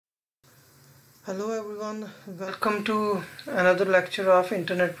Hello everyone, welcome to another lecture of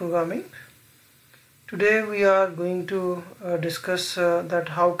internet programming. Today we are going to discuss that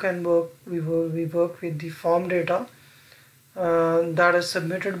how can we work with the form data that is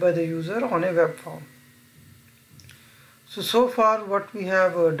submitted by the user on a web form. So far what we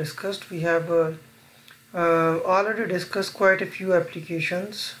have discussed, we have already discussed quite a few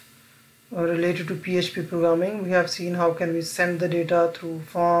applications related to PHP programming. We have seen how can we send the data through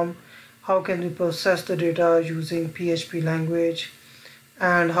form, how can we process the data using PHP language,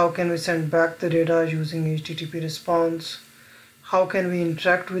 and how can we send back the data using HTTP response, how can we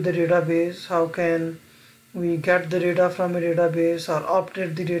interact with the database, how can we get the data from a database or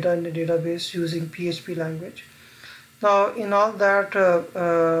update the data in the database using PHP language. Now in all that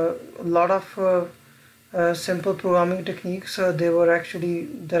a lot of simple programming techniques they were actually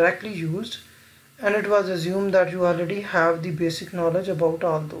directly used, and it was assumed that you already have the basic knowledge about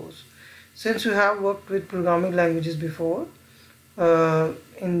all those. Since you have worked with programming languages before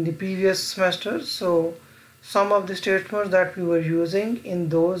in the previous semesters, so some of the statements that we were using in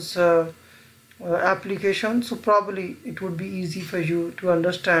those applications, so probably it would be easy for you to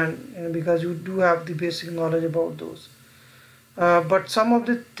understand, because you do have the basic knowledge about those. But some of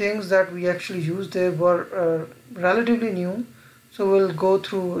the things that we actually used, they were relatively new, so we'll go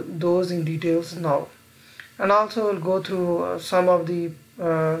through those in details now, and also we'll go through some of the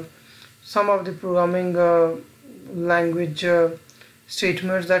programming language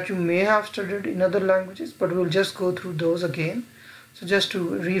statements that you may have studied in other languages, but we'll just go through those again, so just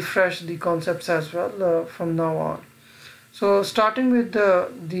to refresh the concepts as well from now on. So starting with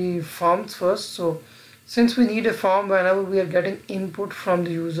the forms first. So since we need a form whenever we are getting input from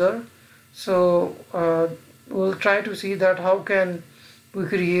the user, so we'll try to see that how can we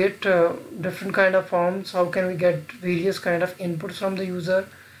create different kind of forms, how can we get various kind of inputs from the user,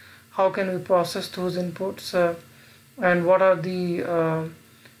 how can we process those inputs, and what are the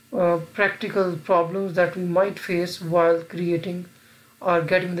practical problems that we might face while creating or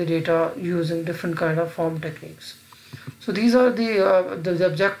getting the data using different kind of form techniques. So these are the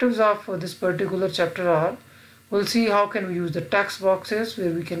objectives of this particular chapter are. We'll see how can we use the text boxes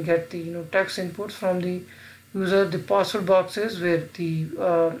where we can get the text inputs from the user, the password boxes where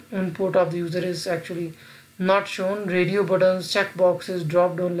the input of the user is actually not shown, radio buttons, check boxes,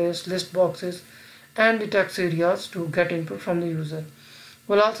 drop down list boxes, and the text areas to get input from the user.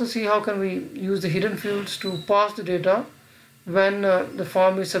 We'll also see how can we use the hidden fields to pass the data when the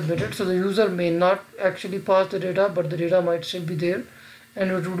form is submitted. So the user may not actually pass the data, but the data might still be there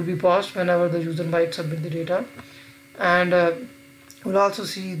and it would be passed whenever the user might submit the data. And we'll also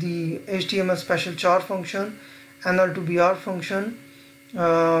see the HTML special char function, NL2BR function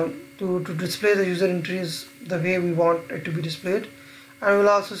to display the user entries the way we want it to be displayed. And we'll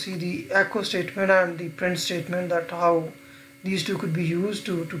also see the echo statement and the print statement, that how these two could be used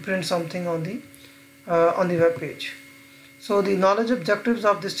to print something on the web page. So the knowledge objectives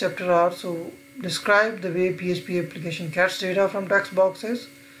of this chapter are: so describe the way PHP application gets data from text boxes,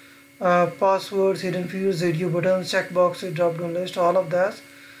 passwords, hidden fields, radio buttons, check boxes, drop down list, all of that,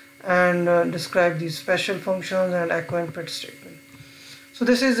 and describe the special functions and echo and print statement. So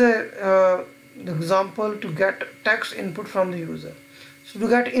this is a example to get text input from the user. So to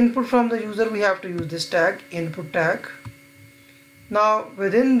get input from the user, we have to use this tag, input tag. Now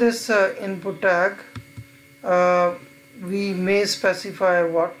within this input tag, we may specify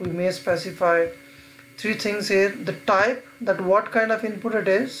three things here: the type, that what kind of input it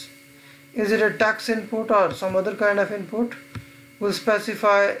is it a text input or some other kind of input. We'll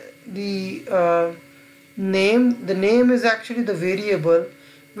specify the name. The name is actually the variable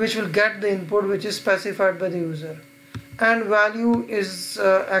which will get the input which is specified by the user, and value is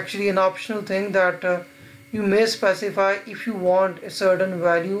actually an optional thing that you may specify if you want a certain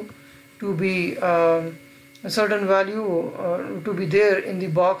value to be there in the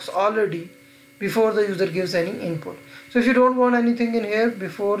box already before the user gives any input. So if you don't want anything in here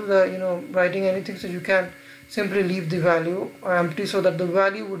before the writing anything, so you can simply leave the value empty so that the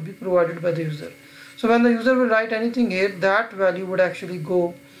value would be provided by the user. So when the user will write anything here, that value would actually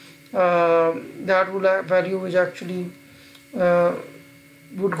go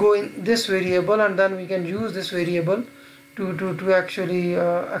would go in this variable, and then we can use this variable to actually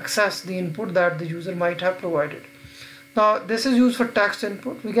access the input that the user might have provided. Now this is used for text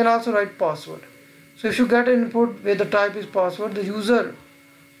input. We can also write password. So if you get an input where the type is password, the user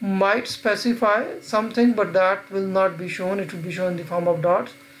might specify something, but that will not be shown. It will be shown in the form of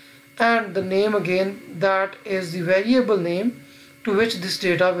dots. And the name, again, that is the variable name to which this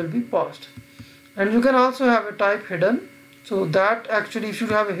data will be passed. And you can also have a type hidden. So that actually, if you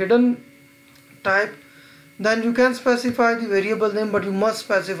have a hidden type, then you can specify the variable name, but you must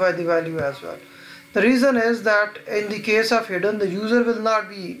specify the value as well. The reason is that in the case of hidden, the user will not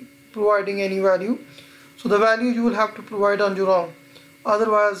be providing any value, so the value you will have to provide on your own.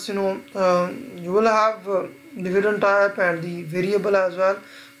 Otherwise, you will have the hidden type and the variable as well,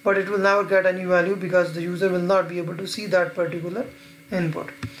 but it will never get any value because the user will not be able to see that particular input.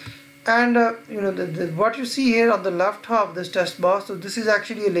 And what you see here on the left half, this test box, so this is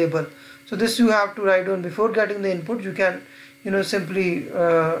actually a label. So this you have to write down before getting the input. You can simply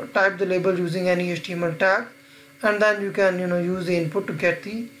type the label using any HTML tag, and then you can use the input to get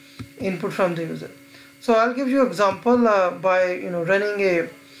the input from the user. So I'll give you example by running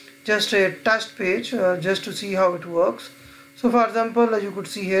just a test page just to see how it works. So for example, you could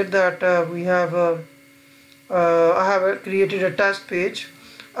see here that we have I have created a test page.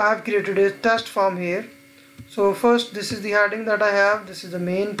 I have created a test form here. So first, this is the heading that I have. This is the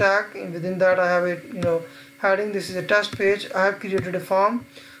main tag, and within that I have a heading. This is a test page. I have created a form.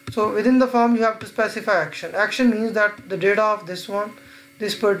 So within the form you have to specify action. Action means that the data of this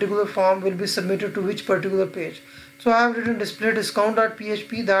particular form will be submitted to which particular page. So I have written display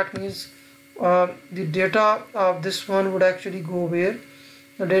discount.php. That means the data of this one would actually go where?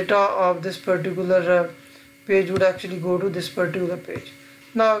 The data of this particular page would actually go to this particular page.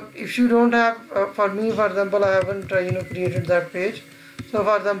 Now if you don't have, for me for example, I haven't created that page. So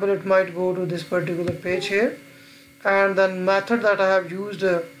for example, it might go to this particular page here, and then method that I have used,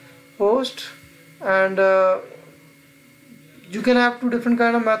 post, and you can have two different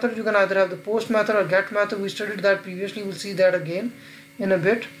kind of methods. You can either have the post method or get method. We studied that previously. We'll see that again in a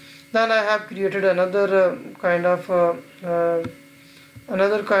bit. Then I have created another kind of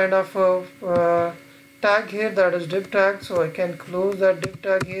tag here, that is div tag. So I can close that div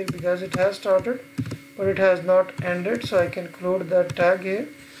tag here because it has started, but it has not ended. So I can close that tag here.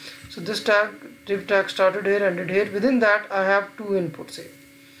 So this div tag started here, ended here. Within that I have two inputs here.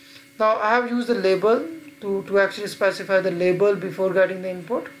 Now I have used the label to actually specify the label before getting the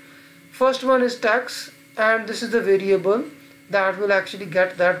input. First one is text, and this is the variable that will actually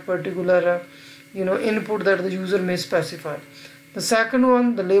get that particular input that the user may specify. The second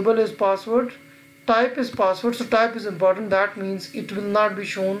one, the label, is password. Type is password. So type is important. That means it will not be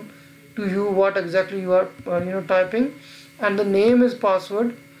shown to you what exactly you are typing. And the name is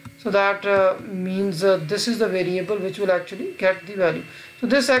password. So that means this is the variable which will actually get the value. So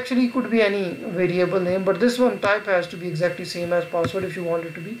this actually could be any variable name, but this one type has to be exactly same as password if you want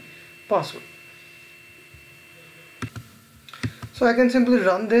it to be password. So I can simply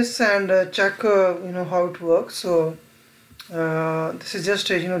run this and check how it works. So this is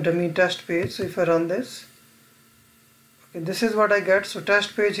just a dummy test page. So if I run this, okay, this is what I get. So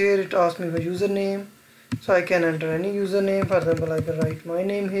test page here, it asks me for username. So I can enter any username. For example, I can write my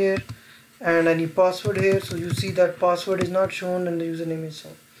name here and any password here. So you see that password is not shown and the username is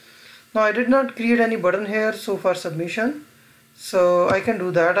shown. Now I did not create any button here so for submission, so I can do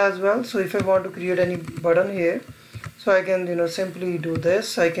that as well. So if I want to create any button here, so I can simply do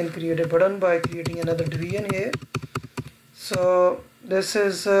this. I can create a button by creating another division here. So this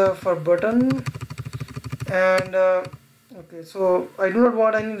is for button, and okay, so I do not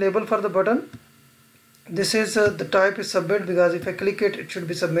want any label for the button. This is the type is submit, because if I click it, it should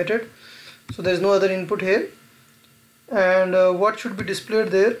be submitted. So there is no other input here. And what should be displayed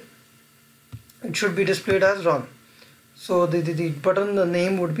there? It should be displayed as run. So the button, the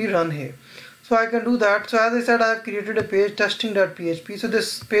name would be run here. So I can do that. So as I said, I have created a page testing.php. So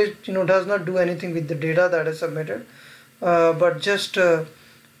this page does not do anything with the data that is submitted, but just to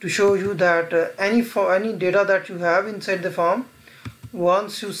show you that any data that you have inside the form,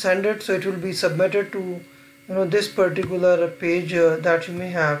 once you send it, so it will be submitted to this particular page that you may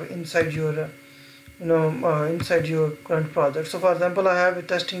have inside your inside your current project. So for example, I have a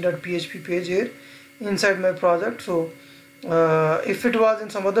testing.php page here inside my project. So if it was in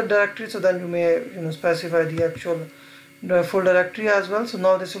some other directory, so then you may specify the actual full directory as well. So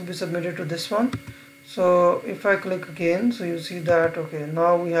now this will be submitted to this one. So if I click again, so you see that okay,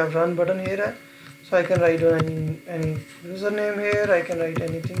 now we have run button here. So I can write any username here, I can write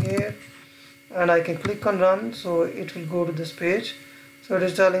anything here, and I can click on run. So it will go to this page. So it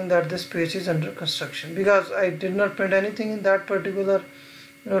is telling that this page is under construction, because I did not print anything in that particular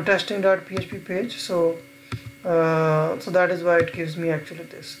testing.php page. So so that is why it gives me actually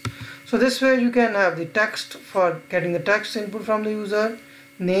this. So this way you can have the text for getting the text input from the user.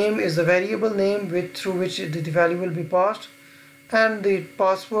 Name is the variable name through which the value will be passed, and the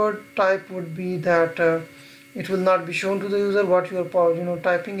password type would be that it will not be shown to the user what you are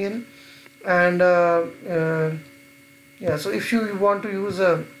typing in. And yeah, so if you want to use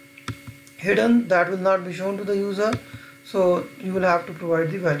hidden, that will not be shown to the user, so you will have to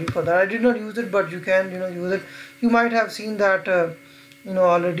provide the value for that. I did not use it, but you can use it. You might have seen that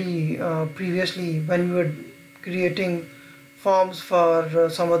already previously when we were creating forms for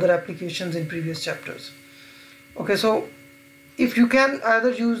some other applications in previous chapters. Okay, so if you can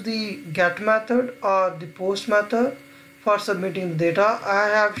either use the get method or the post method for submitting the data. I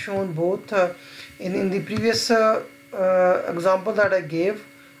have shown both in the previous example that I gave.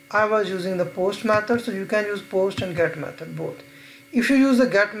 I was using the post method, so you can use post and get method both. If you use the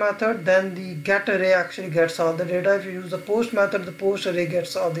get method, then the get array actually gets all the data. If you use the post method, the post array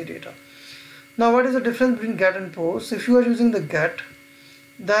gets all the data. Now what is the difference between get and post? If you are using the get,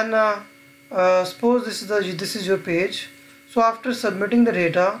 then suppose this is your page. So after submitting the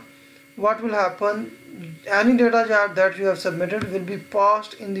data, what will happen? Any data that you have submitted will be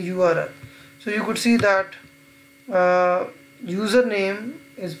passed in the URL. So you could see that username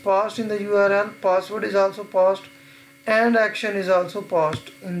is passed in the URL, password is also passed, and action is also passed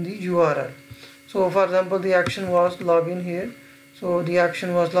in the URL. So for example, the action was login here, so the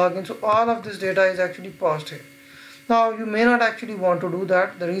action was login, so all of this data is actually passed here. Now you may not actually want to do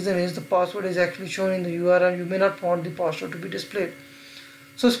that. The reason is the password is actually shown in the URL. You may not want the password to be displayed.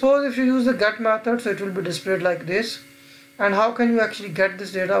 So suppose if you use the get method, so it will be displayed like this. And how can you actually get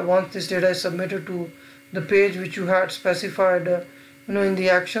this data? Once this data is submitted to the page which you had specified in the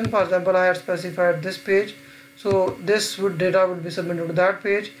action. For example, I had specified this page, so this data would be submitted to that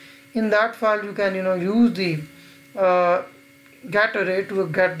page. In that file you can use the get array to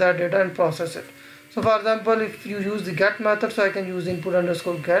get that data and process it. So for example, if you use the get method, so I can use input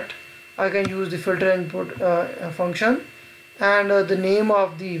underscore get, I can use the filter input function and the name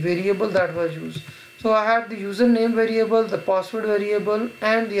of the variable that was used. So I had the username variable, the password variable,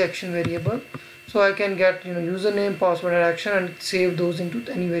 and the action variable. So I can get username, password, and action and save those into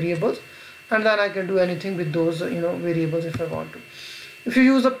any variables, and then I can do anything with those variables if I want to. If you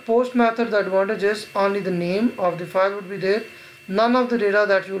use the post method, the advantage is only the name of the file would be there. None of the data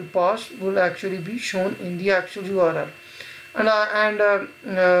that you will pass will actually be shown in the actual URL, and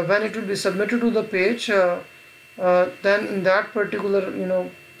when it will be submitted to the page, then in that particular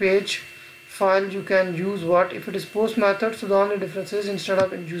page file you can use what? If it is post method, so the only difference is instead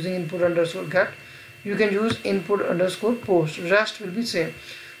of using input underscore get, you can use input underscore post. Rest will be same.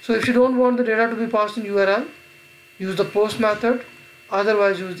 So if you don't want the data to be passed in URL, use the post method,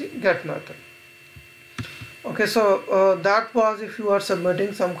 otherwise use the get method. Okay, so that was if you are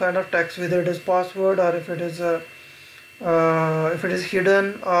submitting some kind of text, whether it is password or if it is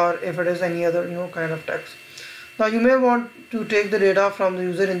hidden or if it is any other kind of text. Now you may want to take the data from the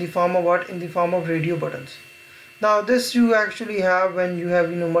user in the form of what? In the form of radio buttons. Now this you actually have when you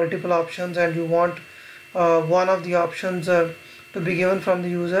have multiple options and you want one of the options to be given from the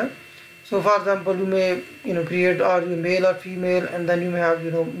user. So for example, you may create or you male or female, and then you may have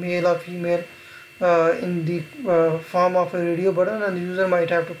male or female in the form of a radio button, and the user might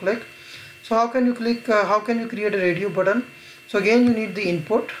have to click. So how can you click? How can you create a radio button? So again, you need the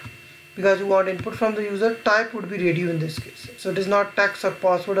input, because you want input from the user. Type would be radio in this case. So it is not text or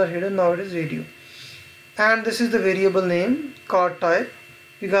password or hidden, now it is radio. And this is the variable name, card type,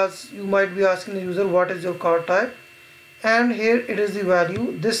 because you might be asking the user what is your card type, and here it is the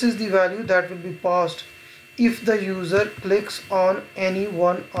value. This is the value that will be passed if the user clicks on any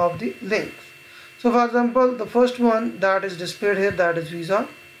one of the links. So for example, the first one that is displayed here, that is Visa.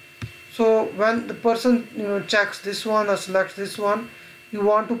 So when the person checks this one or selects this one, you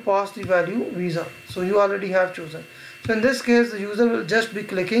want to pass the value Visa, so you already have chosen. So in this case, the user will just be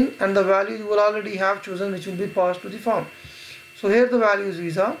clicking and the value you will already have chosen, which will be passed to the form. So here the value is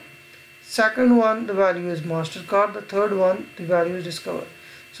Visa, second one the value is MasterCard, the third one the value is Discover.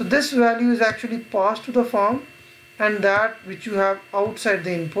 So this value is actually passed to the form, and that which you have outside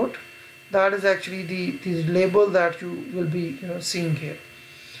the input, that is actually the label that you will be seeing here.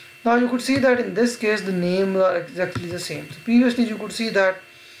 Now you could see that in this case the names are exactly the same. So previously you could see that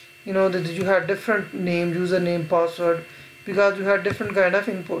that you had different name, username, password, because you had different kind of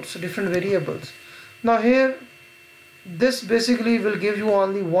inputs, different variables. Now here this basically will give you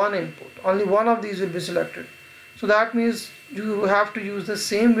only one input, only one of these will be selected. So that means you have to use the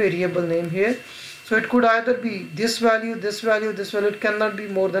same variable name here. So it could either be this value, this value, this value. It cannot be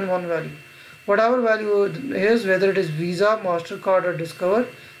more than one value. Whatever value is, whether it is Visa, MasterCard or Discover,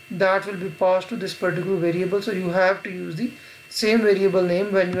 that will be passed to this particular variable. So you have to use the same variable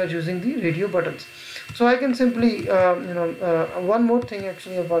name when you are using the radio buttons. So I can simply one more thing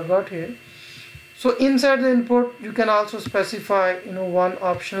actually I forgot here. So inside the input you can also specify one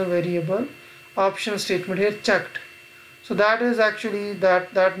optional variable, optional statement here, checked. So that is actually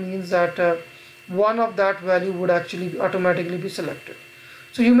that means that one of that value would actually automatically be selected.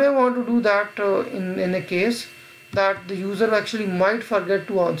 So you may want to do that in a case that the user actually might forget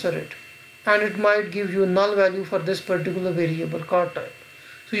to answer it, and it might give you a null value for this particular variable card type.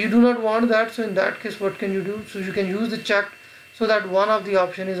 So you do not want that. So in that case, what can you do? So you can use the checked, so that one of the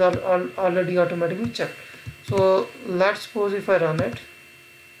option is already automatically checked. So let's suppose if I run it.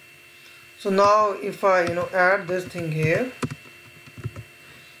 So now if I add this thing here,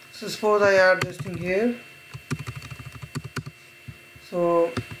 so suppose I add this thing here,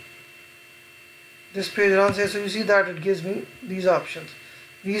 so this page runs here. So you see that it gives me these options.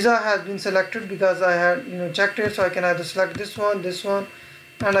 Visa has been selected because I had checked it, so I can either select this one,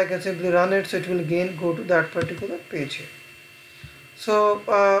 and I can simply run it, so it will again go to that particular page here.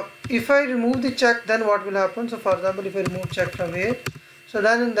 So if I remove the check, then what will happen? So for example, if I remove check from here, so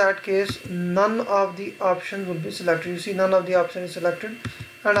then in that case none of the options will be selected. You see none of the option is selected,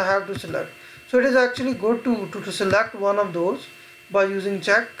 and I have to select. So it is actually good to select one of those by using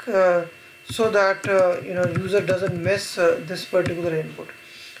check, so that user doesn't miss this particular input.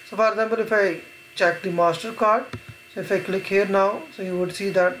 So for example, if I check the MasterCard, so if I click here now, so you would see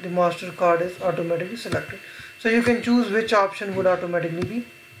that the MasterCard is automatically selected. So you can choose which option would automatically be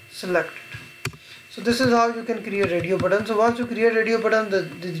selected. So this is how you can create radio button. So once you create radio button, the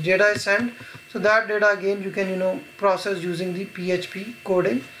data is sent. So that data again you can process using the PHP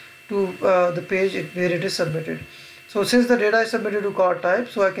coding to the page where it is submitted. So since the data is submitted to card type,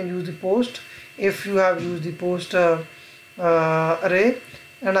 so I can use the post if you have used the post array,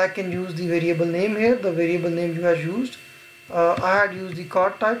 and I can use the variable name here, the variable name you have used. I had used the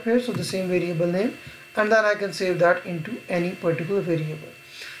card type here, so the same variable name, and then I can save that into any particular variable.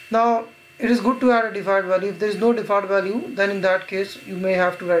 Now it is good to add a default value. If there is no default value, then in that case you may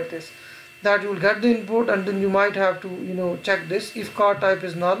have to write this, that you will get the input, and then you might have to check this. If card type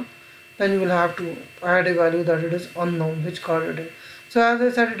is null, then you will have to add a value that it is unknown which card it is. So as I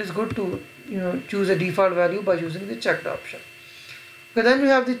said, it is good to choose a default value by using the checked option. Okay, then we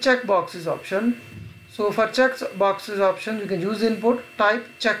have the checkboxes option. So for checkboxes option, you can use the input type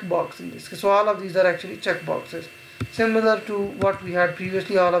checkbox in this case. So all of these are actually checkboxes, similar to what we had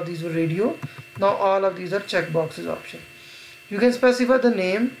previously. All of these were radio. Now all of these are checkboxes option. You can specify the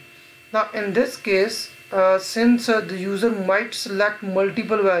name. Now in this case, since the user might select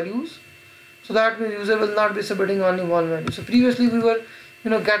multiple values, so that means user will not be submitting only one value. So previously we were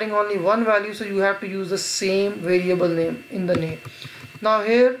getting only one value, so you have to use the same variable name in the name. Now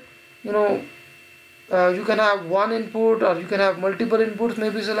here you can have one input, or you can have multiple inputs may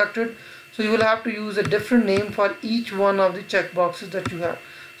be selected, so you will have to use a different name for each one of the checkboxes that you have.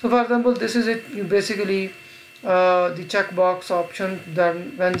 So for example, this is it. You basically the checkbox option that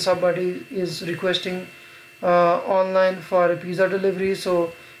when somebody is requesting online for a pizza delivery,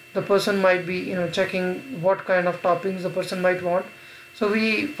 so the person might be checking what kind of toppings the person might want. So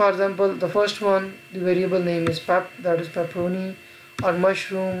for example, the first one, the variable name is that is pepperoni or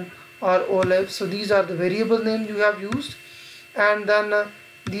mushroom or olive. So these are the variable names you have used, and then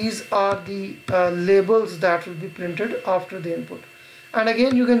these are the labels that will be printed after the input. And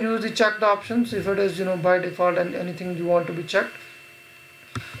again, you can use the checked options if it is by default and anything you want to be checked.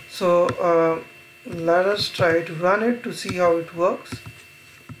 So let us try to run it to see how it works.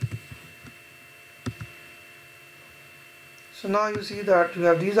 So now you see that you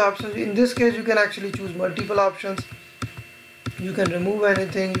have these options. In this case, you can actually choose multiple options. You can remove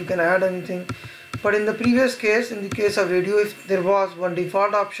anything, you can add anything. But in the previous case, in the case of radio, if there was one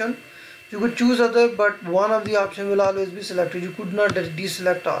default option, you could choose other, but one of the option will always be selected. You could not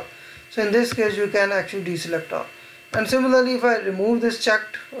deselect all. So in this case, you can actually deselect all. And similarly, if I remove this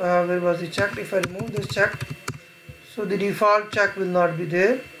checked, where was the checked? If I remove this checked, so the default check will not be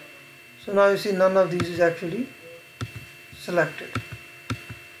there. So now you see none of these is actually selected.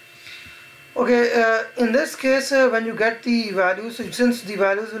 Okay, in this case, when you get the values, so since the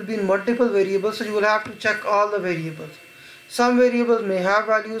values will be in multiple variables, so you will have to check all the variables. Some variables may have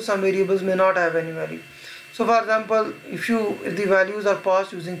values, some variables may not have any value. So for example, if the values are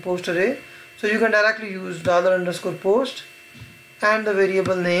passed using post array, so you can directly use $_post and the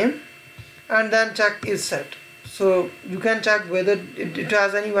variable name, and then check is set. So you can check whether it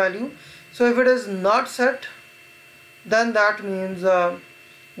has any value. So if it is not set, then that means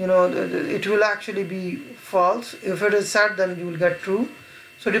it will actually be false. If it is set, then you will get true.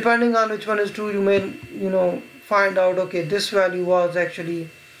 So depending on which one is true, you may find out, okay, this value was actually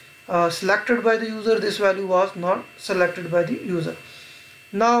selected by the user, this value was not selected by the user.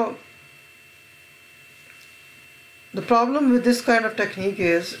 Now the problem with this kind of technique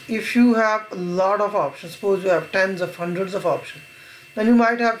is if you have a lot of options, suppose you have tens of hundreds of options, then you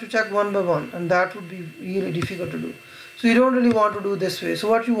might have to check one by one, and that would be really difficult to do. So you don't really want to do this way. So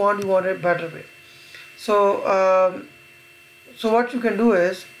what you want a better way. So so what you can do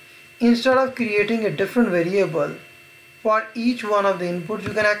is, instead of creating a different variable for each one of the inputs,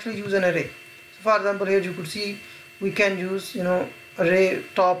 you can actually use an array. So for example, here you could see we can use array,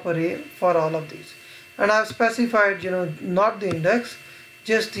 top array for all of these, and I've specified not the index,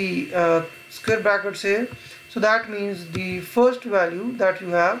 just the square brackets here. So that means the first value that you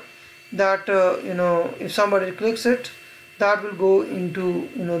have, that if somebody clicks it, that will go into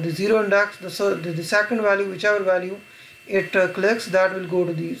the 0 index. The second value, whichever value it clicks, that will go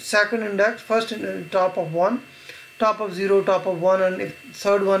to the second index, first in top of 1, top of 0, top of 1, and if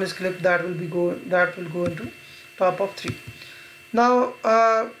third one is clicked, that will go into top of 3. Now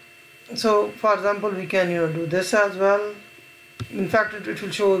so for example, we can do this as well. In fact, it will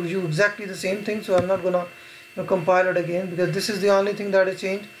show you exactly the same thing, so I'm not gonna compile it again, because this is the only thing that is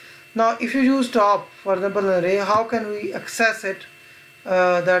changed. Now if you use top, for example, an array, how can we access it,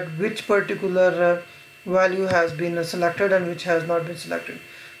 that which particular value has been selected and which has not been selected?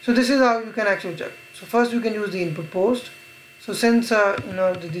 So this is how you can actually check. So first you can use the input post. So since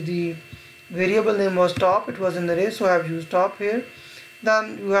the variable name was top, it was an array, so I have used top here.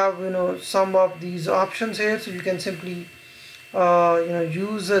 Then you have some of these options here, so you can simply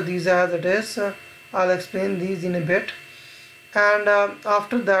use these as it is. I'll explain these in a bit. And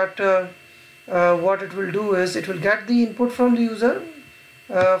after that, what it will do is it will get the input from the user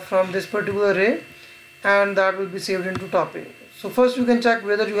from this particular array, and that will be saved into topping. So first you can check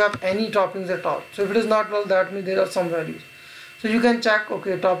whether you have any toppings at all. So if it is not null, that means there are some values. So you can check,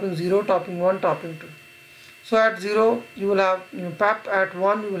 okay, topping 0, topping 1, topping 2. So at 0 you will have pep, at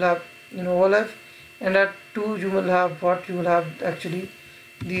 1 you will have olive, and at 2 you will have what? You will have actually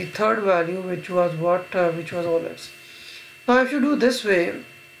the third value, which was what? Which was olives. Now if you do this way,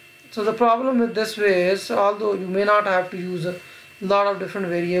 so the problem with this way is, although you may not have to use a lot of different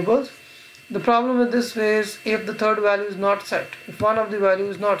variables, the problem with this way is if the third value is not set, if one of the value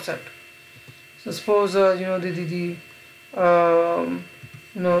is not set. So suppose you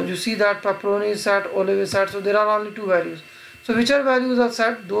see that pepperoni is set, olive is set, so there are only two values. So whichever values are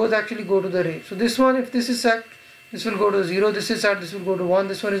set, those actually go to the array. So this one, if this is set, this will go to 0, this is set, this will go to 1,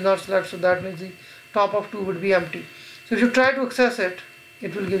 this one is not selected, so that means the top of 2 would be empty. So if you try to access it,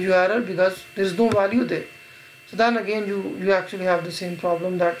 it will give you error because there is no value there. So then again you actually have the same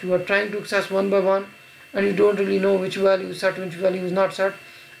problem, that you are trying to access one by one and you don't really know which value is set, which value is not set,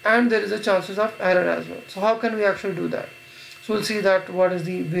 and there is a chances of error as well. So how can we actually do that? So we'll see that what is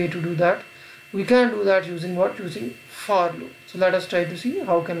the way to do that. We can do that using what? Using for loop. So let us try to see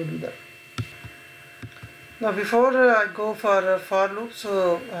how can we do that. Now before I go for loop,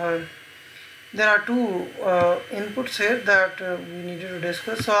 so there are two inputs here that we needed to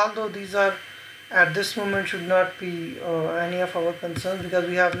discuss. So although these are at this moment should not be any of our concerns, because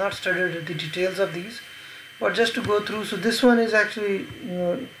we have not studied the details of these, but just to go through. So this one is actually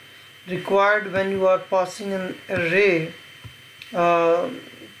required when you are passing an array to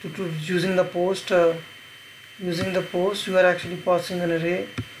using the post. You are actually passing an array.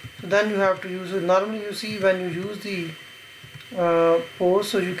 So then you have to use it. Normally you see when you use the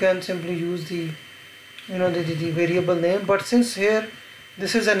post, so you can simply use the the variable name, but since here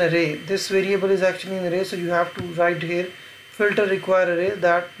this is an array, this variable is actually an array, so you have to write here filter require array,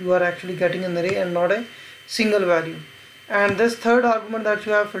 that you are actually getting an array and not a single value. And this third argument that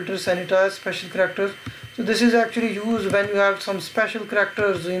you have, filter sanitize special characters, so this is actually used when you have some special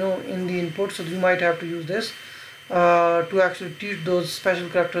characters in the input, so you might have to use this to actually treat those special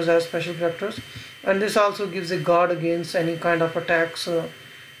characters as special characters. And this also gives a guard against any kind of attacks to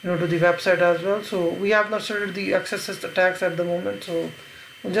the website as well. So we have not started the access attacks at the moment, so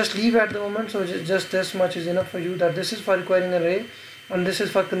we'll just leave at the moment. So just this much is enough for you, that this is for requiring an array and this is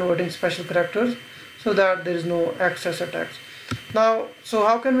for converting special characters, so that there is no access attacks. Now, so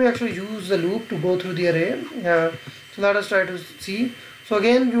how can we actually use the loop to go through the array? So let us try to see. So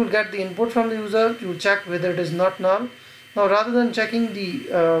again, you will get the input from the user, you will check whether it is not null. Now rather than checking the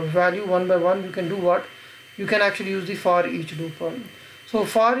value one by one, you can do what? You can actually use the for each loop. So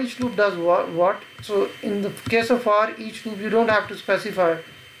for each loop does what? So in the case of for each loop, you don't have to specify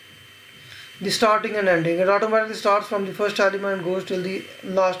the starting and ending. It automatically starts from the first element and goes till the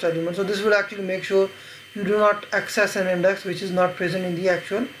last element. So this will actually make sure you do not access an index which is not present in the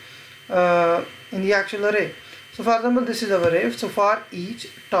actual array. So for example, this is our array. So for each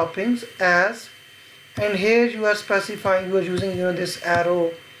toppings as, and here you are specifying, you are using this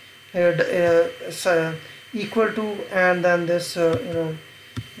arrow here, equal to, and then this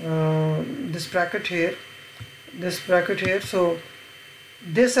this bracket here, so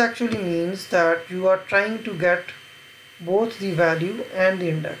this actually means that you are trying to get both the value and the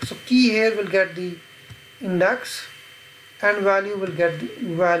index. So key here will get the index and value will get the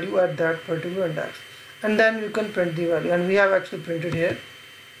value at that particular index, and then you can print the value, and we have actually printed here.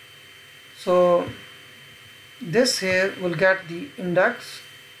 So this here will get the index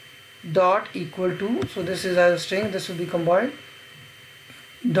dot equal to, so this is as a string, this will be combined,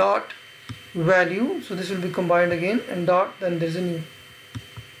 dot value, so this will be combined again, and dot, then there is a new.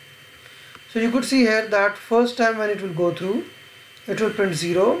 So you could see here that first time when it will go through, it will print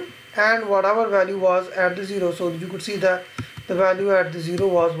 0 and whatever value was at the 0. So you could see that the value at the 0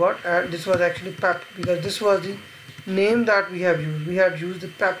 was what? This was actually pep, because this was the name that we have used. We had used the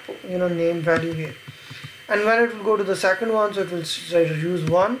pep name value here. And when it will go to the second one, so it will use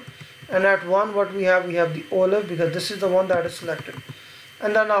 1, and at 1 what we have the olive, because this is the one that is selected,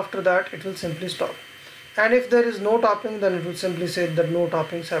 and then after that it will simply stop. And if there is no topping, then it will simply say that no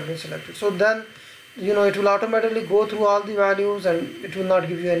toppings have been selected. So then it will automatically go through all the values and it will not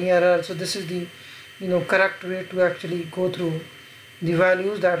give you any error. So this is the correct way to actually go through the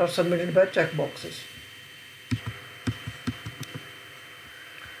values that are submitted by checkboxes.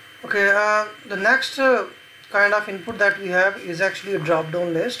 Okay, the next kind of input that we have is actually a drop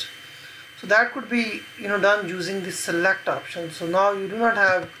down list. So that could be done using the select option. So now you do not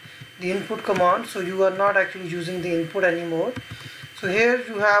have the input command, so you are not actually using the input anymore. So here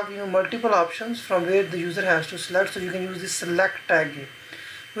you have multiple options from where the user has to select. So you can use the select tag here.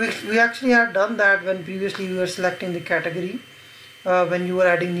 We actually had done that when previously we were selecting the category when you were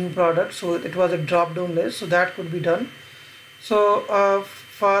adding new products. So it was a drop down list, so that could be done. So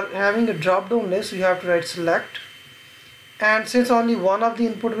for having a drop down list, you have to write select, and since only one of the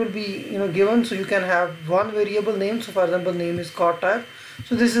input will be given, so you can have one variable name. So for example, name is card type.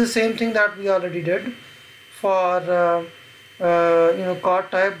 So this is the same thing that we already did for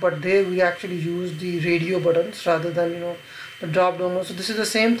card type, but there we actually use the radio buttons rather than the drop down. So this is the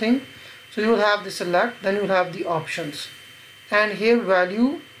same thing. So you will have the select, then you will have the options, and here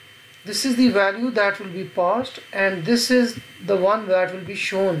value, this is the value that will be passed, and this is the one that will be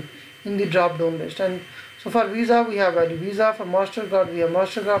shown in the drop down list. And so for Visa we have value Visa, for MasterCard we have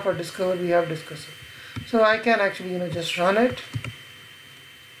MasterCard, for Discover we have Discover. So I can actually just run it.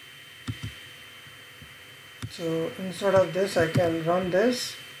 So instead of this I can run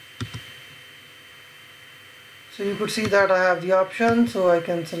this. So you could see that I have the option, so I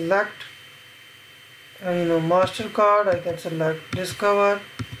can select MasterCard, I can select Discover,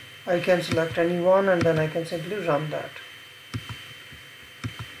 I can select any one, and then I can simply run that.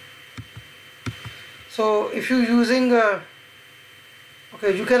 So if you're using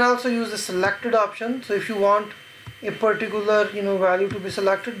okay, you can also use the selected option. So if you want a particular value to be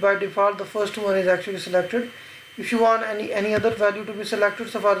selected, by default the first one is actually selected. If you want any other value to be selected,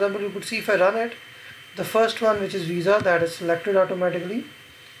 so for example you could see if I run it, the first one, which is Visa, that is selected automatically.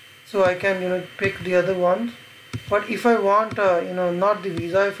 So I can pick the other ones. But if I want not the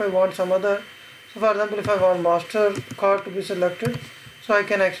Visa, if I want some other, so for example if I want MasterCard to be selected, so I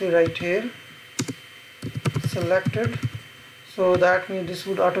can actually write here selected. So that means this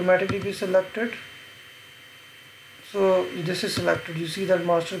would automatically be selected. So this is selected. You see that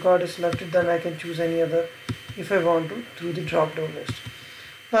MasterCard is selected, then I can choose any other if I want to through the drop down list.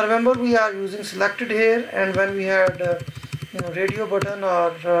 Now remember, we are using selected here, and when we had radio button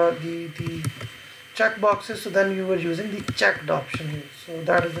or the check boxes, so then you were using the checked option here. So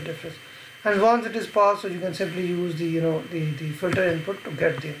that is the difference. And once it is passed, so you can simply use the the filter input to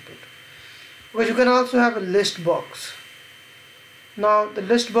get the input. But you can also have a list box. Now the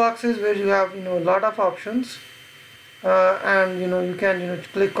list box is where you have a lot of options, and you can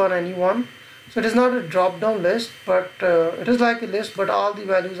click on any one. So it is not a drop down list, but it is like a list, but all the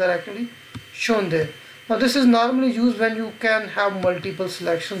values are actually shown there. Now this is normally used when you can have multiple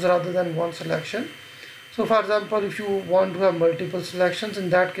selections rather than one selection. So for example, if you want to have multiple selections, in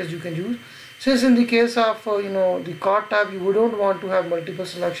that case you can use, since in the case of the card tab you don't want to have multiple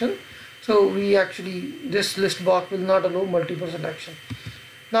selection, so we actually, this list box will not allow multiple selection.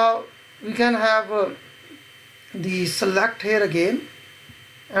 Now we can have the select here again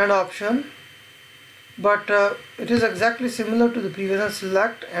and option, but it is exactly similar to the previous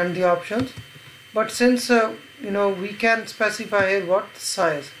select and the options, but since we can specify here what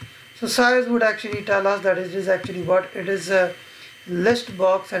size. So size would actually tell us that it is actually what it is, a list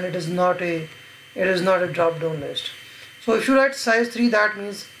box, and it is not a drop down list. So if you write size 3, that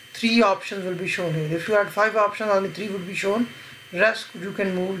means 3 options will be shown here. If you had 5 options, only 3 would be shown, rest you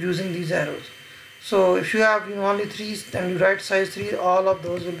can move using these arrows. So if you have only 3 and you write size 3, all of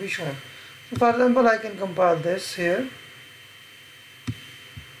those will be shown. So for example, I can compile this here.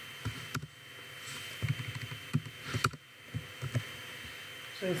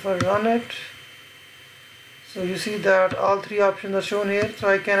 So if I run it, so you see that all 3 options are shown here. So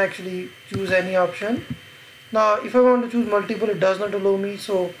I can actually choose any option. Now if I want to choose multiple, it does not allow me.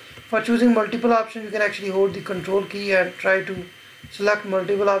 So for choosing multiple options, you can actually hold the control key and try to select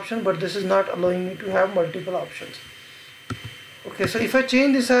multiple options, but this is not allowing me to have multiple options. Okay, so if I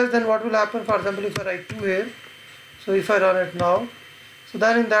change the size, then what will happen? For example, if I write 2 here, so if I run it now, so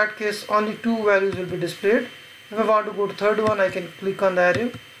then in that case only 2 values will be displayed. If I want to go to third one, I can click on the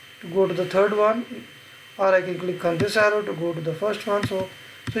arrow to go to the third one, or I can click on this arrow to go to the first one. So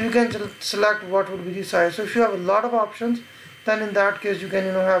you can select what would be the size. So if you have a lot of options, then in that case you can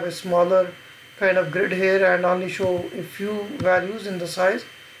have a smaller kind of grid here and only show a few values in the size,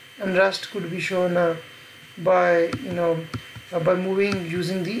 and rest could be shown by by moving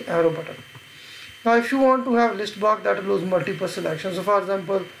using the arrow button. Now if you want to have list box that allows multiple selections, so for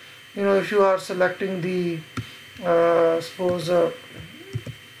example, if you are selecting the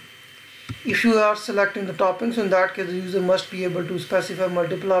if you are selecting the toppings, in that case the user must be able to specify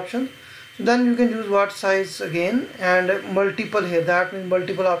multiple options. So then you can use what size again and multiple here, that means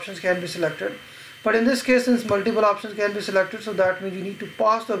multiple options can be selected. But in this case, since multiple options can be selected, so that means you need to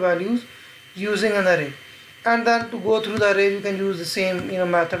pass the values using an array, and then to go through the array you can use the same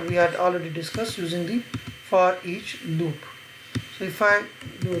method we had already discussed using the for each loop. So if I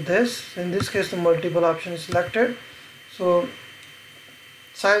do this, in this case the multiple option is selected, so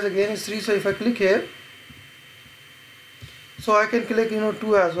size again is 3. So if I click here, so I can click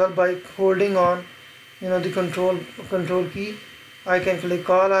 2 as well by holding on the control key. I can click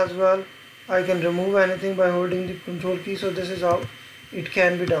all as well. I can remove anything by holding the control key. So this is how it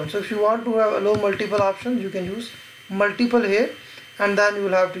can be done. So if you want to allow multiple options, you can use multiple here, and then you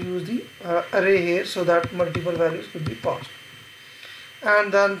will have to use the array here so that multiple values could be passed.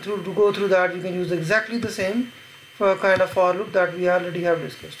 And then to go through that, you can use exactly the same for a kind of for loop that we already have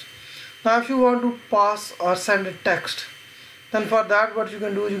discussed. Now if you want to pass or send a text, then for that what you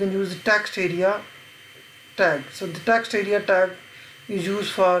can do is you can use the text area tag. So the text area tag is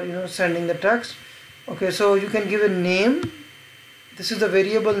used for sending the text. Okay, so you can give a name. This is the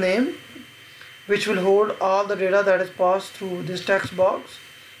variable name which will hold all the data that is passed through this text box.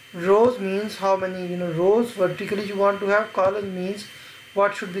 Rows means how many rows vertically you want to have. Column means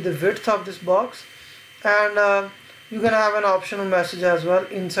what should be the width of this box, and you can have an optional message as well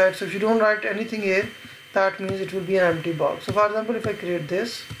inside. So if you don't write anything here, that means it will be an empty box. So for example, if I create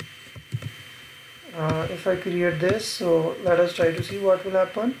this, so let us try to see what will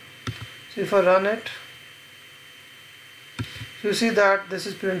happen. So if I run it, so you see that this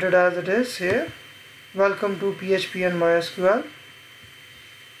is printed as it is here. Welcome to PHP and MySQL.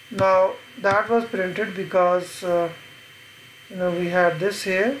 Now that was printed because we had this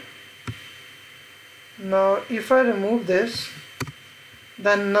here. Now if I remove this,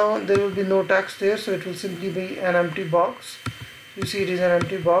 then now there will be no text there, so it will simply be an empty box. You see it is an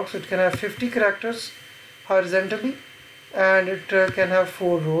empty box. It can have 50 characters horizontally, and it can have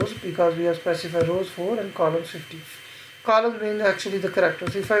 4 rows because we have specified rows 4 and columns 50. Columns mean actually the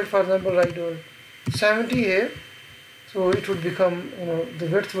characters. If I, for example, write down 70 here, so it would become the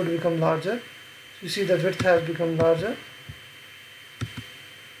width would become larger. So you see the width has become larger.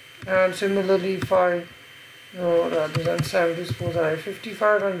 And similarly, if I rather than 70, suppose I write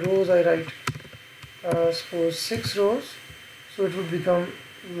 55, and rows I write suppose 6 rows, so it would become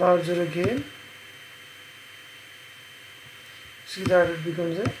larger again. See that it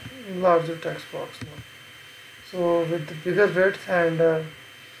becomes a larger text box now. So with the bigger width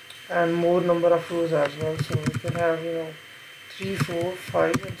and more number of rows as well, so we can have 3, 4,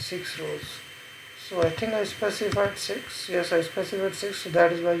 5 and 6 rows. So I think I specified 6. Yes, I specified 6, so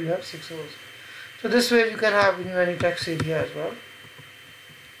that is why you have 6 rows. So this way you can have any text area as well.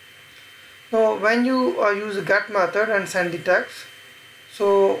 Now when you use the get method and send the text,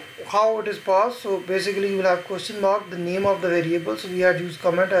 so how it is passed? So basically you will have question mark, the name of the variable. So we had used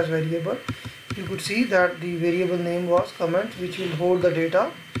comment as variable. You could see that the variable name was comment, which will hold the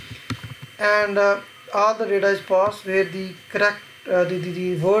data, and all the data is passed where the correct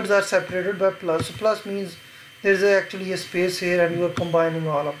the words are separated by plus. So plus means there is actually a space here and you are combining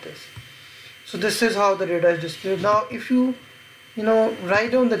all of this. So this is how the data is displayed. Now if you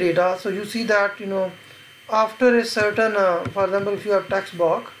write down the data, so you see that after a certain for example, if you have text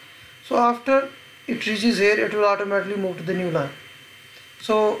box, so after it reaches here, it will automatically move to the new line.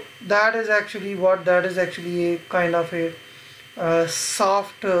 So that is actually a kind of a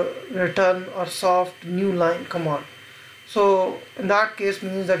soft return or soft new line command. So in that case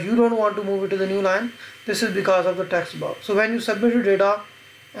means that you don't want to move it to the new line. This is because of the text box. So when you submit your data,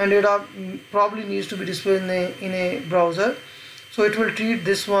 and data probably needs to be displayed in a browser, so it will treat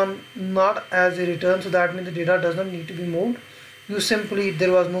this one not as a return. So that means the data does not need to be moved. You simply,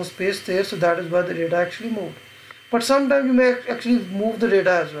 there was no space there, so that is why the data actually moved. But sometimes you may actually move the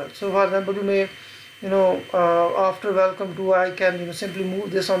data as well. So for example, you may, after welcome to, I can simply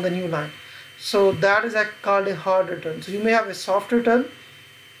move this on the new line. So that is called a hard return. So you may have a soft return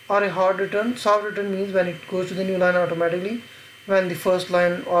or a hard return. Soft return means when it goes to the new line automatically, when the first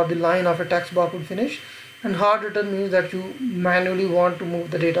line or the line of a text box would finish. And hard return means that you manually want to move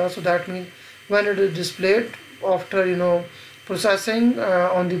the data. So that means when it is displayed after processing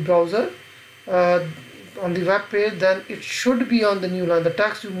on the browser, on the web page, then it should be on the new line. The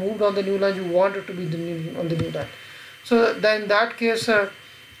text you moved on the new line, you want it to be on the new line. So then in that case, if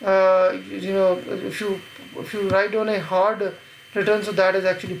you write on a hard return, so that is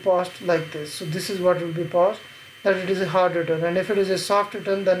actually passed like this. So this is what will be passed, that it is a hard return. And if it is a soft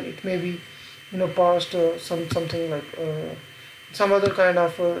return, then it may be passed something like some other kind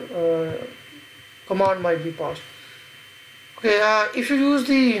of command might be passed. Okay, if you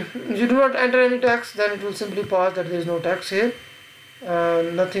do not enter any text, then it will simply pass that there is no text here.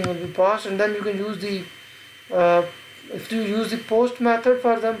 Nothing will be passed. And then you can use the if you use the post method,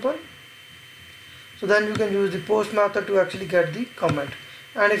 for example, so then you can use the post method to actually get the comment.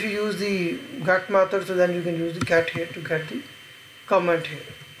 And if you use the get method, so then you can use the get here to get the comment here.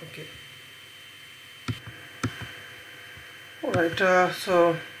 Okay. Alright,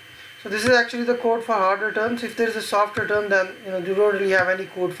 so this is actually the code for hard returns. If there is a soft return, then you don't really have any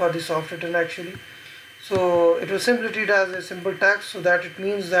code for the soft return actually. So it will simply treat as a simple text, so that it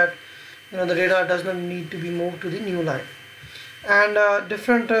means that the data does not need to be moved to the new line. And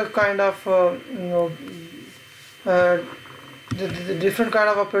different kind of the different kind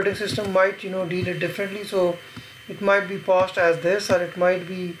of operating system might deal it differently. So it might be passed as this, or it might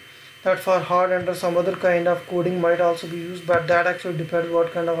be that for hard enter some other kind of coding might also be used, but that actually depends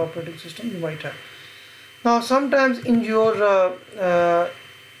what kind of operating system you might have. Now sometimes in your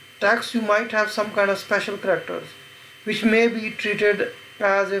text you might have some kind of special characters which may be treated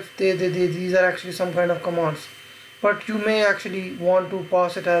as if these are actually some kind of commands, but you may actually want to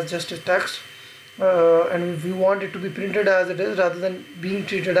pass it as just a text, and if you want it to be printed as it is rather than being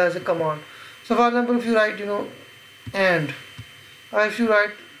treated as a command. So for example, if you write and, or if you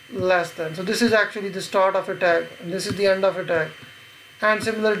write less than, so this is actually the start of a tag and this is the end of a tag. And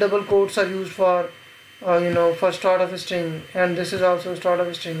similar double quotes are used for for start of a string, and this is also start of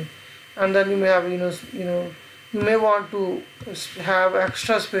a string. And then you may have you may want to have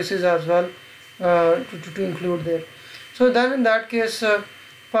extra spaces as well to include there. So then in that case,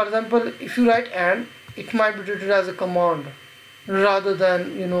 for example, if you write and, it might be treated as a command rather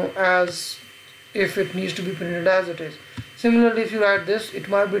than as if it needs to be printed as it is. Similarly, if you write this, it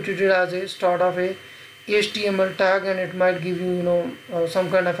might be treated as a start of a HTML tag, and it might give you some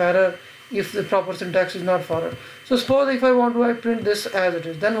kind of error if the proper syntax is not followed. So suppose if I want to print this as it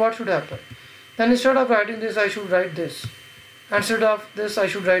is, then what should happen? Then instead of writing this, I should write this. Instead of this, I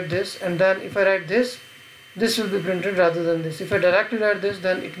should write this, and then if I write this, this will be printed rather than this. If I directly write this,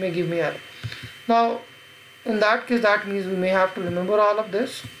 then it may give me error. Now in that case, that means we may have to remember all of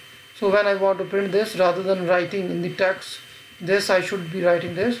this. So when I want to print this, rather than writing in the text this, I should be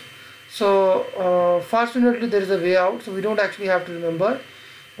writing this. So fortunately there is a way out, so we don't actually have to remember.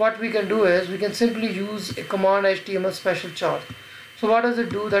 What we can do is we can simply use a command HTML special char. So what does it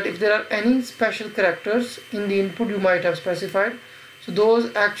do? That if there are any special characters in the input you might have specified, so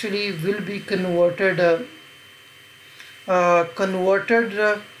those actually will be converted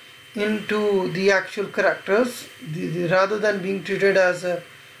into the actual characters, rather than being treated as the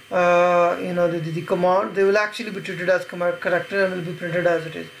command. They will actually be treated as character and will be printed as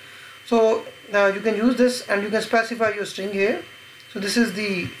it is. So you can use this, and you can specify your string here. So this is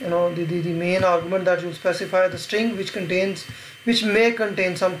the the main argument that you specify, the string which may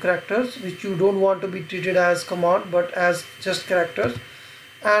contain some characters which you don't want to be treated as command but as just characters.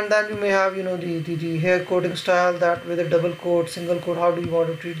 And then you may have the here coding style, that whether double quote, single quote, how do you want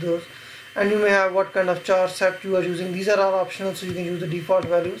to treat those. And you may have what kind of char set you are using. These are all optional, so you can use the default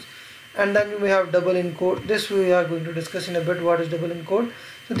values. And then you may have double encode. This we are going to discuss in a bit, what is double encode.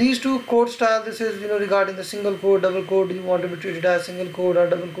 So these two code style, this is regarding the single quote, double quote, do you want to be treated as single quote or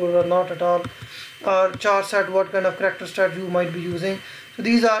double quote or not at all, or char set, what kind of character set you might be using. So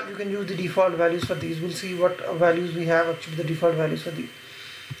these are, you can use the default values for these. We'll see what values we have, actually the default values for these.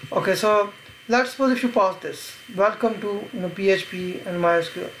 Okay, so let's suppose if you pass this, welcome to PHP and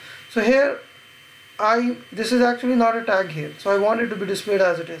MySQL. So here this is actually not a tag here, so I want it to be displayed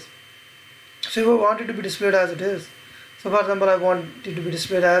as it is. So if I want it to be displayed as it is, so for example I want it to be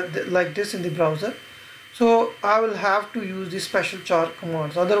displayed as like this in the browser, so I will have to use the special char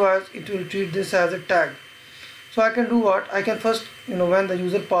commands, otherwise it will treat this as a tag. So I can do what? I can first, when the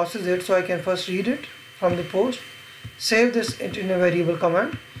user passes it, so I can first read it from the post, save this in a variable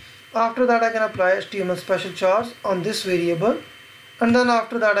command. After that I can apply HTML special chars on this variable, and then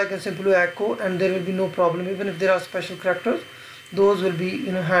after that I can simply echo, and there will be no problem. Even if there are special characters, those will be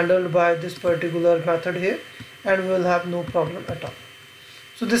handled by this particular method here, and we will have no problem at all.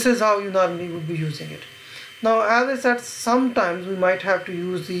 So this is how you normally would be using it. Now, as I said, sometimes we might have to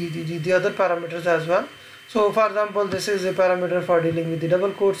use the other parameters as well. So for example, this is a parameter for dealing with the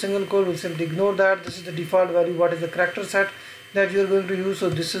double quote, single quote. We'll simply ignore that. This is the default value, what is the character set that you are going to use. So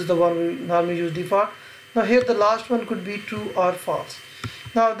this is the one we normally use default. Now here the last one could be true or false.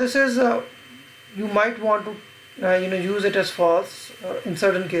 Now this is you might want to use it as false in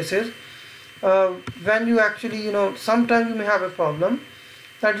certain cases. When you actually sometimes you may have a problem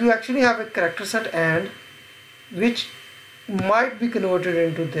that you actually have a character set and which might be converted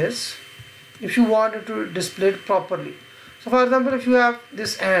into this if you want it to display it properly. So for example, if you have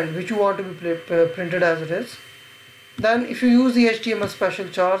this and which you want to be printed as it is, then if you use the HTML special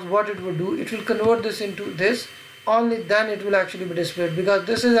chars, what it will do, it will convert this into this, only then it will actually be displayed, because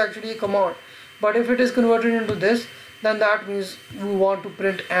this is actually a command. But if it is converted into this, then that means you want to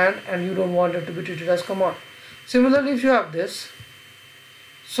print and you don't want it to be treated as command. Similarly, if you have this,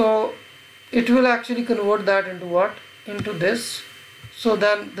 so it will actually convert that into what? Into this. So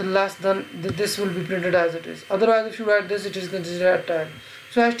then this will be printed as it is. Otherwise, if you write this, it is considered a tag.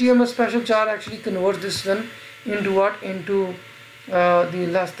 So HTML special char actually converts this one into what? Into the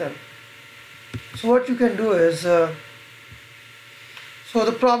less than. So what you can do is, so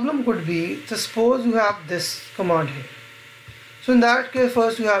the problem could be, suppose you have this command here. So in that case,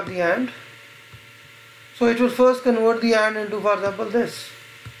 first you have the AND. So it will first convert the AND into, for example, this.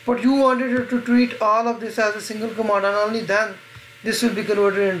 But you wanted it to treat all of this as a single command, and only then this will be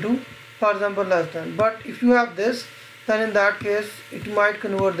converted into, for example, less than. But if you have this, then in that case it might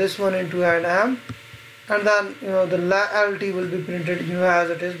convert this one into and am, and then the LT will be printed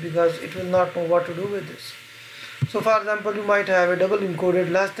as it is, because it will not know what to do with this. So for example, you might have a double encoded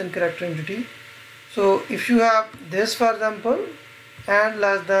less than character entity. So if you have this, for example, and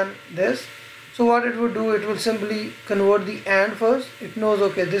less than this, so what it would do, it will simply convert the and first. It knows,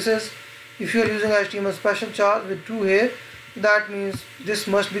 okay, this is, if you are using HTML special char with true here, that means this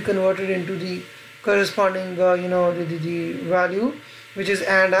must be converted into the corresponding the value which is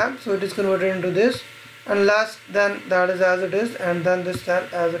and am. So it is converted into this, and less than that is as it is, and then this then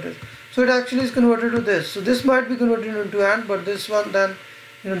as it is. So it actually is converted to this. So this might be converted into and, but this one then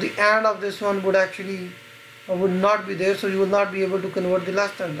the and of this one would actually would not be there, so you will not be able to convert the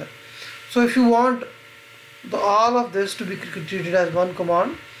less than that. So if you want all of this to be treated as one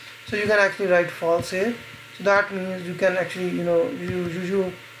command, so you can actually write false here. So that means you can actually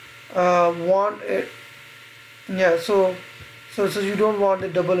you want it, yeah, so you don't want the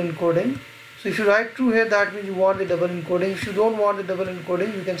double encoding. So if you write true here, that means you want the double encoding. If you don't want the double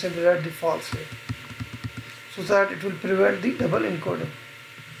encoding, you can simply write the false here, so that it will prevent the double encoding.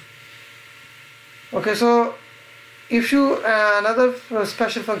 Okay, so if you another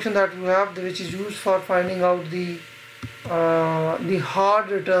special function that you have, which is used for finding out the hard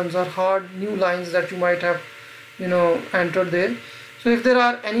returns or hard new lines that you might have entered there. So if there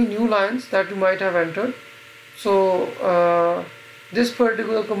are any new lines that you might have entered, so this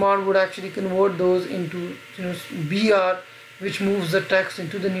particular command would actually convert those into BR, which moves the text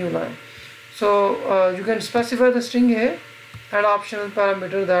into the new line. So you can specify the string here and optional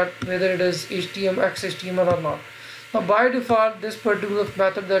parameter that whether it is XHTML or not. Now by default, this particular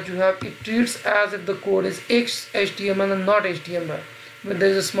method that you have, it treats as if the code is XHTML and not HTML, but there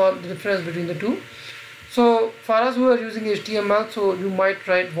is a small difference between the two. So for us who are using HTML, so you might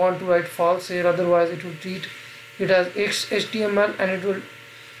want to write false here, otherwise it will treat it as XHTML, and it will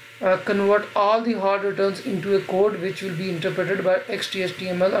convert all the hard returns into a code which will be interpreted by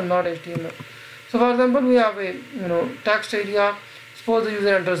XHTML and not HTML. So for example, we have a text area. Suppose the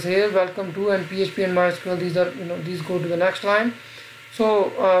user enters here, welcome to, and PHP and MySQL, these are these go to the next line.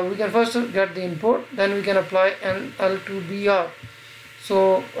 So we can first get the input, then we can apply NL to BR.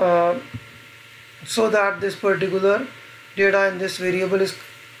 So so that this particular data in this variable is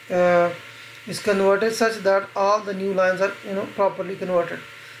converted such that all the new lines are properly converted.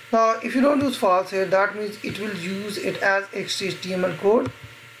 Now if you don't use false here, that means it will use it as XHTML code,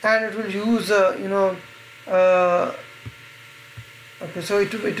 and it will use uh, okay, so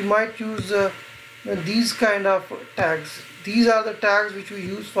it might use these kind of tags. These are the tags which we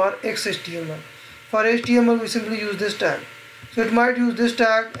use for XHTML. For HTML we simply use this tag. So it might use this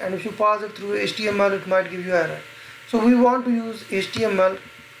tag, and if you pass it through HTML it might give you error. So we want to use HTML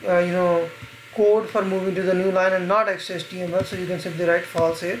code for moving to the new line and not XHTML, so you can simply write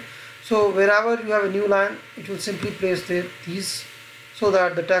false here. So wherever you have a new line, it will simply place these so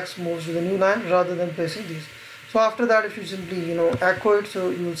that the text moves to the new line rather than placing these. So after that, if you simply echo it, so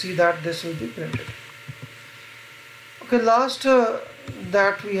you will see that this will be printed. Okay, last thing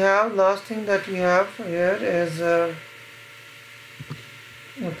that we have here is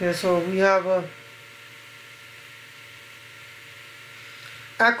okay, so we have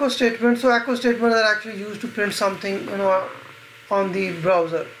echo statement. So echo statements are actually used to print something on the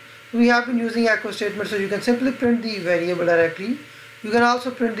browser. We have been using echo statements, so you can simply print the variable directly. You can also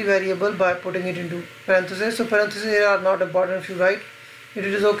print the variable by putting it into parentheses. So parentheses here are not important. If you write it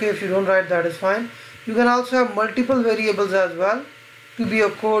is okay. If you don't write, that is fine. You can also have multiple variables as well to be a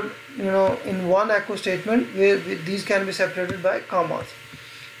code in one echo statement, where these can be separated by commas,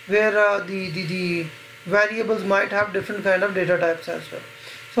 where the variables might have different kind of data types as well.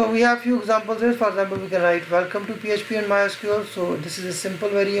 So we have few examples here. For example, we can write welcome to PHP and MySQL. So this is a simple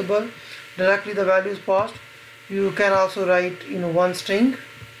variable, directly the value is passed. You can also write one string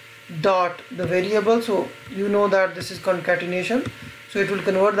dot the variable, so you know that this is concatenation, so it will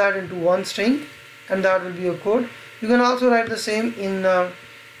convert that into one string, and that will be a code. You can also write the same in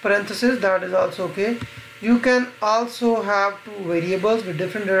parentheses, that is also okay. You can also have two variables with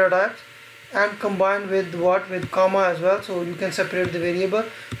different data types and combine with comma as well, so you can separate the variable.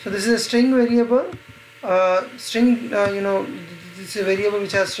 So this is a string variable, this is a variable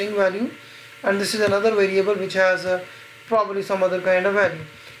which has string value, and this is another variable which has probably some other kind of value,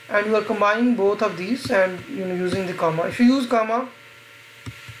 and you are combining both of these and using the comma. If you use comma,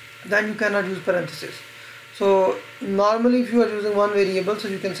 then you cannot use parentheses. So normally if you are using one variable, so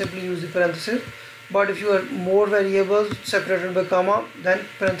you can simply use the parentheses, but if you have more variables separated by comma, then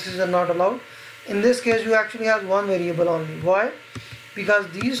parentheses are not allowed. In this case you actually have one variable only. Why? Because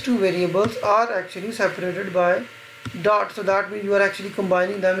these two variables are actually separated by dot, so that means you are actually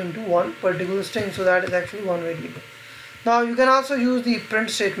combining them into one particular string, so that is actually one variable. Now you can also use the print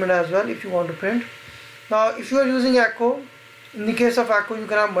statement as well if you want to print. Now if you are using echo, in the case of echo you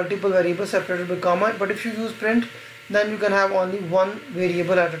can have multiple variables separated by comma, but if you use print, then you can have only one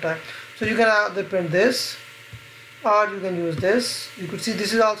variable at a time. So you can either print this, or you can use this. You could see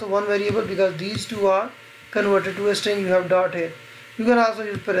this is also one variable because these two are converted to a string. You have dot here. You can also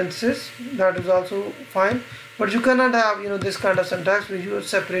use parentheses, that is also fine, but you cannot have this kind of syntax where you are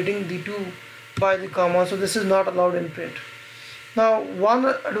separating the two by the comma, so this is not allowed in print. Now one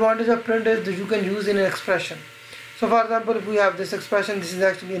advantage of print is that you can use in an expression. So for example, if we have this expression, this is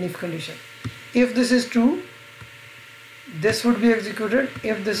actually an if condition. If this is true, this would be executed.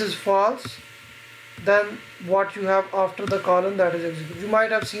 If this is false, then what you have after the colon, that is executed. You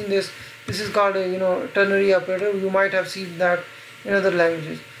might have seen this is called a ternary operator. You might have seen that in other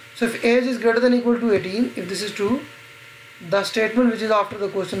languages. So if age is greater than or equal to 18, if this is true, the statement which is after the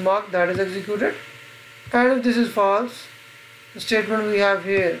question mark, that is executed, and if this is false, the statement we have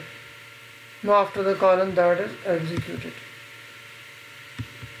here after the colon, that is executed.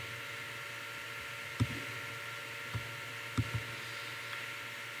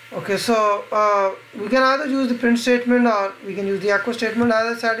 Okay, so we can either use the print statement or we can use the echo statement.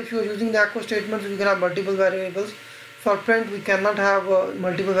 As I said, if you are using the echo statement, you can have multiple variables. For print, we cannot have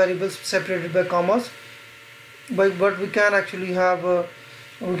multiple variables separated by commas, but we can actually have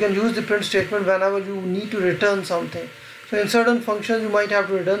we can use the print statement whenever you need to return something. So in certain functions you might have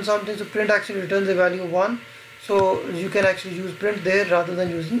to return something, so print actually returns a value of 1, so you can actually use print there rather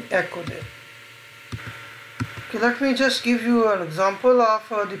than using echo there. Okay, let me just give you an example of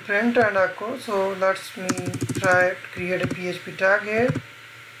the print and echo. So let me try to create a PHP tag here.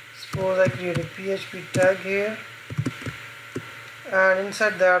 Suppose I create a PHP tag here, and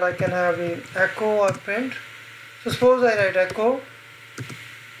inside that I can have a echo or print. So suppose I write echo,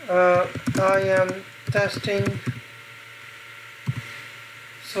 I am testing.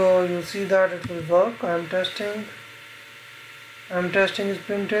 So you'll see that it will work. I am testing is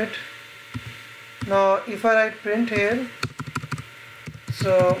printed. Now if I write print here,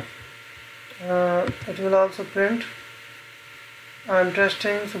 so it will also print I am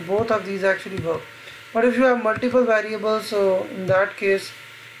testing. So both of these actually work. But if you have multiple variables, so in that case,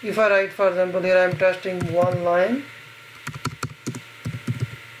 if I write, for example, here I am testing one line,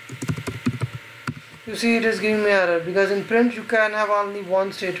 you see it is giving me error, because in print you can have only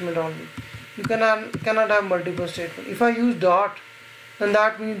one statement only. You cannot have multiple statements. If I use dot, then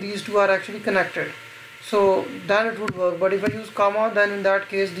that means these two are actually connected, so then it would work. But if I use comma, then in that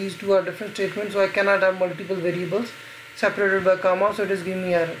case these two are different statements, so I cannot have multiple variables separated by comma, so it is giving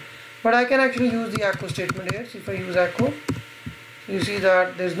me error. But I can actually use the echo statement here. So if I use echo, you see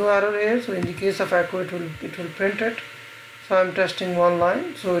that there is no error here. So in the case of echo, it will print it. So I am testing one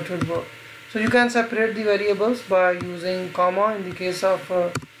line, so it will work. So you can separate the variables by using comma in the case of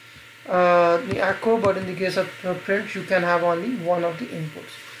the echo, but in the case of print you can have only one of the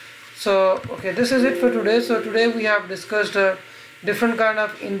inputs. So okay, this is it for today. So today we have discussed different kind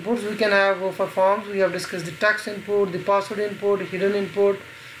of inputs we can have for forms. We have discussed the text input, the password input, hidden input.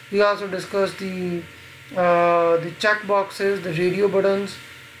 We also discussed the check boxes, the radio buttons,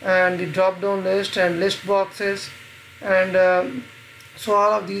 and the drop down list and list boxes, and so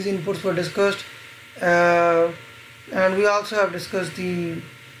all of these inputs were discussed, and we also have discussed the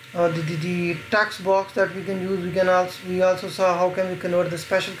text box that we can use. We also saw how can we convert the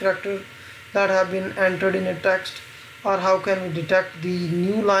special characters that have been entered in a text, or how can we detect the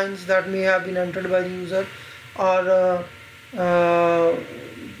new lines that may have been entered by the user, or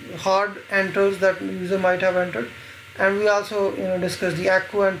hard enters that the user might have entered. And we also discussed the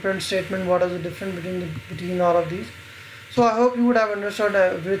echo and print statement, what is the difference between all of these. So I hope you would have understood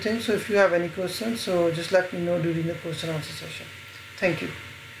everything. So if you have any questions, so just let me know during the question answer session. Thank you.